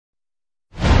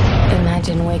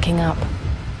Imagine waking up,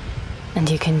 and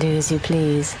you can do as you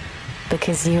please,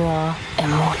 because you are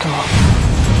immortal.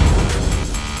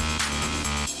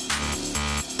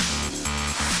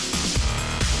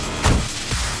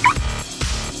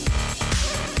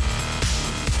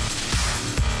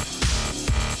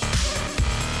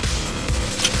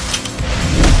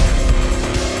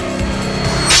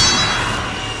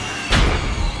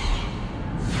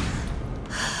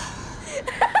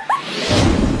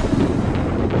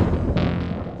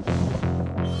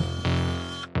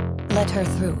 Let her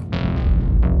through.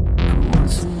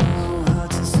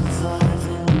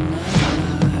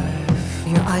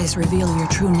 Your eyes reveal your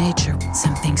true nature.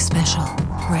 Something special,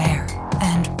 rare,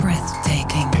 and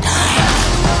breathtaking.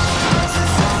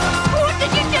 What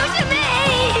did you do to me?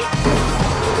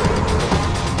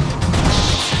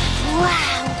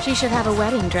 Wow. She should have a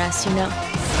wedding dress, you know.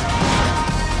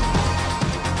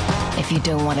 If you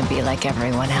don't want to be like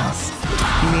everyone else,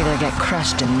 you either get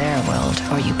crushed in their world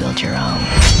or you build your own.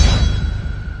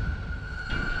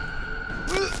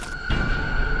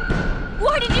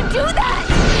 Why did you do that?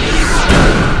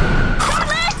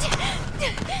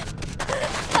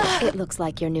 It looks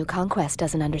like your new conquest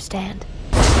doesn't understand.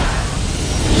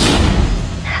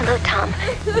 Hello, Tom.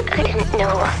 I didn't know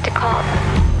who else to call.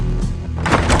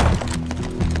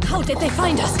 How did they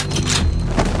find us?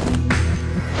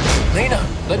 Lena,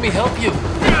 let me help you.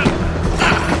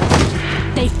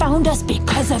 They found us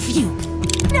because of you.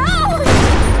 No!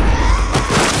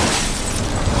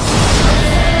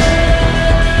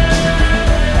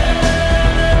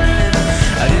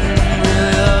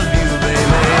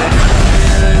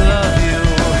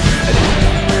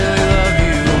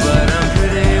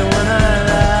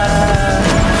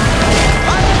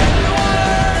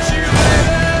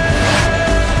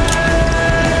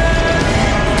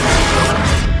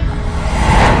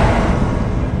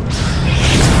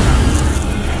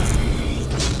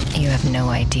 You have no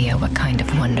idea what kind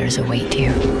of wonders await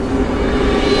you.